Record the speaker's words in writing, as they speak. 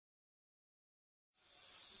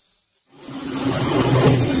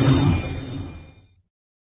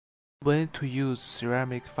When to use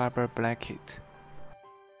ceramic fiber blanket.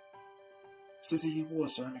 CCEWOOL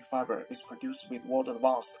ceramic fiber is produced with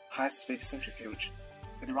world-advanced high-speed centrifuge,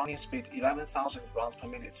 with running speed 11,000 rounds per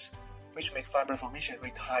minute, which make fiber formation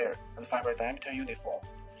rate higher and fiber diameter uniform.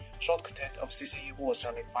 Short content of CCEWOOL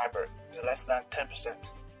ceramic fiber is less than 10%.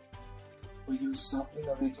 We use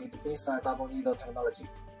self-innovated inside double needle technology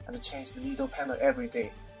and change the needle panel every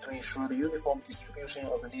day to ensure the uniform distribution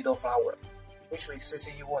of the needle flower, which makes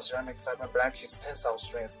CCEWOOL ceramic fiber blanket's tensile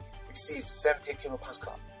strength exceeds 70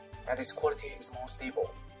 kPa, and its quality is more stable.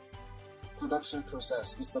 Production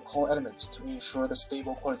process is the core element to ensure the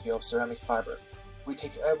stable quality of ceramic fiber. We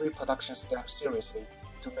take every production step seriously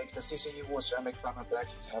to make the CCEWOOL ceramic fiber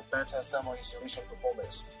blanket have better thermal insulation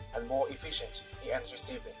performance and more efficient in energy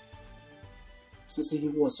saving.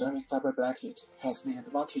 CCEWOOL ceramic fiber blanket has the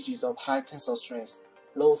advantages of high tensile strength,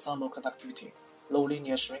 low thermal conductivity, low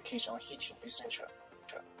linear shrinkage on heating, etc.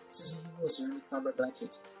 CCEWOOL ceramic fiber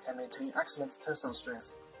blanket can maintain excellent tensile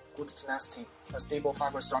strength, good tenacity, and stable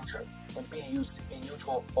fiber structure when being used in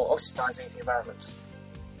neutral or oxidizing environments.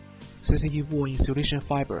 CCEWOOL insulation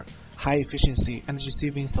fiber, high efficiency energy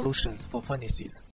saving solutions for furnaces.